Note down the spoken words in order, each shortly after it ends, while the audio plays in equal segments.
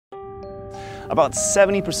About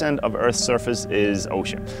 70% of Earth's surface is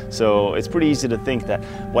ocean, so it's pretty easy to think that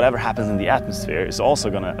whatever happens in the atmosphere is also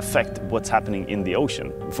going to affect what's happening in the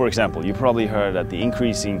ocean. For example, you probably heard that the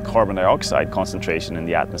increasing carbon dioxide concentration in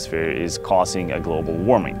the atmosphere is causing a global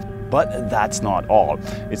warming. But that's not all.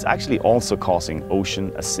 It's actually also causing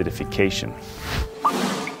ocean acidification.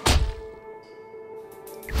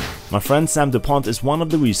 My friend Sam DuPont is one of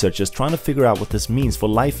the researchers trying to figure out what this means for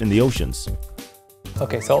life in the oceans.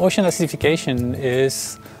 Okay, so ocean acidification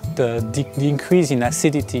is the increase in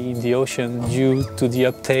acidity in the ocean due to the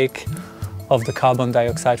uptake of the carbon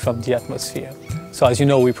dioxide from the atmosphere. So as you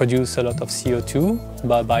know, we produce a lot of CO2,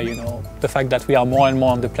 but by the fact that we are more and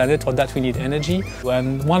more on the planet, for that we need energy.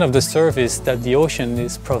 And one of the services that the ocean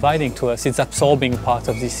is providing to us is absorbing part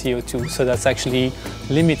of this CO2. So that's actually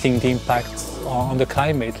limiting the impact on the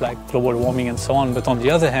climate, like global warming and so on. But on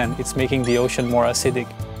the other hand, it's making the ocean more acidic.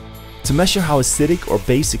 To measure how acidic or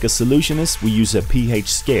basic a solution is, we use a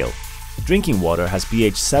pH scale. Drinking water has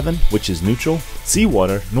pH 7, which is neutral.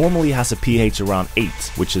 Seawater normally has a pH around 8,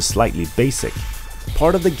 which is slightly basic.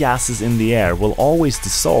 Part of the gases in the air will always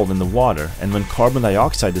dissolve in the water, and when carbon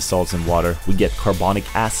dioxide dissolves in water, we get carbonic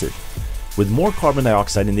acid. With more carbon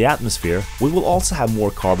dioxide in the atmosphere, we will also have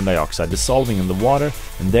more carbon dioxide dissolving in the water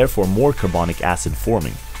and therefore more carbonic acid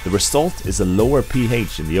forming. The result is a lower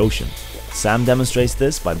pH in the ocean. Sam demonstrates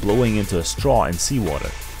this by blowing into a straw in seawater.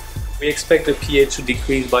 We expect the pH to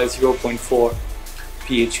decrease by 0.4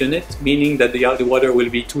 pH unit, meaning that the water will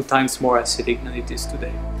be 2 times more acidic than it is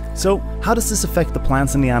today. So, how does this affect the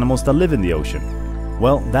plants and the animals that live in the ocean?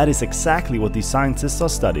 Well, that is exactly what these scientists are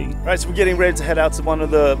studying. All right, so we're getting ready to head out to one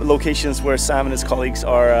of the locations where Sam and his colleagues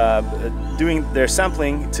are doing their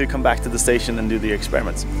sampling to come back to the station and do the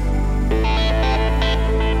experiments.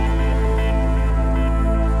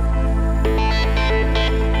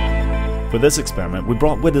 For this experiment, we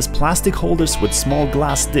brought with us plastic holders with small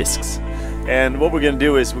glass discs. And what we're going to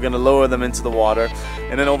do is we're going to lower them into the water,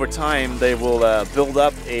 and then over time they will build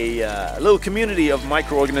up a little community of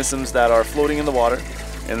microorganisms that are floating in the water,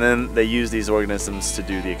 and then they use these organisms to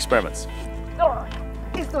do the experiments. Oh,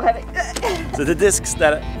 it's too heavy. So the discs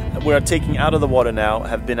that we're taking out of the water now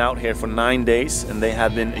have been out here for 9 days, and they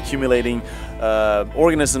have been accumulating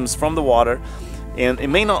organisms from the water. And it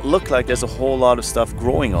may not look like there's a whole lot of stuff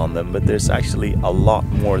growing on them, but there's actually a lot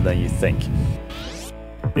more than you think.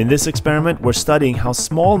 In this experiment, we're studying how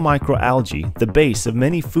small microalgae, the base of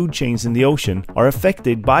many food chains in the ocean, are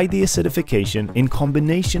affected by the acidification in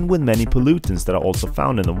combination with many pollutants that are also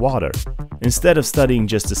found in the water. Instead of studying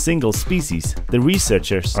just a single species, the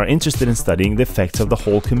researchers are interested in studying the effects of the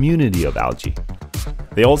whole community of algae.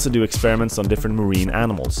 They also do experiments on different marine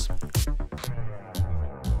animals.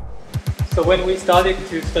 So when we started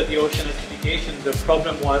to study ocean acidification, the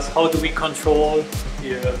problem was how do we control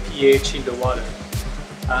the pH in the water?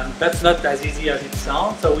 And that's not as easy as it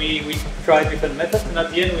sounds, so we tried different methods, and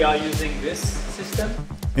at the end we are using this system.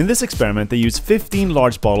 In this experiment, they use 15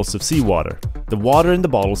 large bottles of seawater. The water in the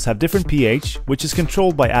bottles have different pH, which is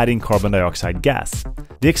controlled by adding carbon dioxide gas.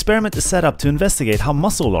 The experiment is set up to investigate how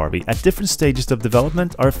mussel larvae at different stages of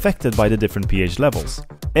development are affected by the different pH levels.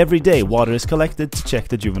 Every day, water is collected to check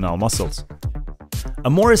the juvenile mussels. A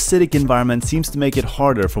more acidic environment seems to make it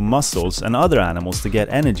harder for mussels and other animals to get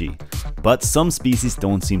energy, but some species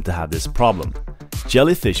don't seem to have this problem.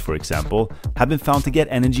 Jellyfish, for example, have been found to get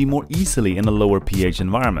energy more easily in a lower pH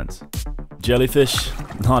environment. Jellyfish,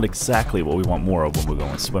 not exactly what we want more of when we're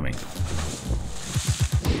going swimming.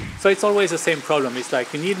 So it's always the same problem. It's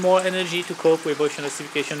like you need more energy to cope with ocean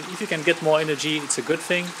acidification. If you can get more energy, it's a good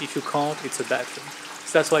thing. If you can't, it's a bad thing.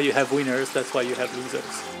 So that's why you have winners, that's why you have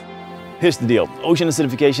losers. Here's the deal. Ocean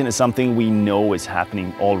acidification is something we know is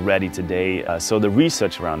happening already today, so the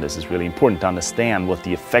research around this is really important to understand what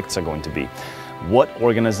the effects are going to be, what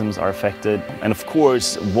organisms are affected, and of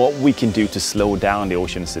course, what we can do to slow down the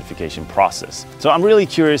ocean acidification process. So I'm really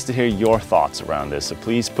curious to hear your thoughts around this, so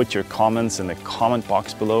please put your comments in the comment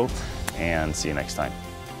box below, and see you next time.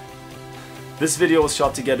 This video was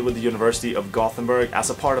shot together with the University of Gothenburg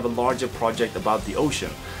as a part of a larger project about the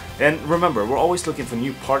ocean. And remember, we're always looking for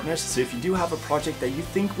new partners, so if you do have a project that you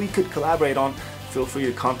think we could collaborate on, feel free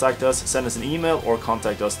to contact us, send us an email, or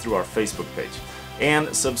contact us through our Facebook page.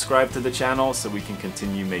 And subscribe to the channel so we can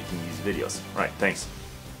continue making these videos. All right, thanks.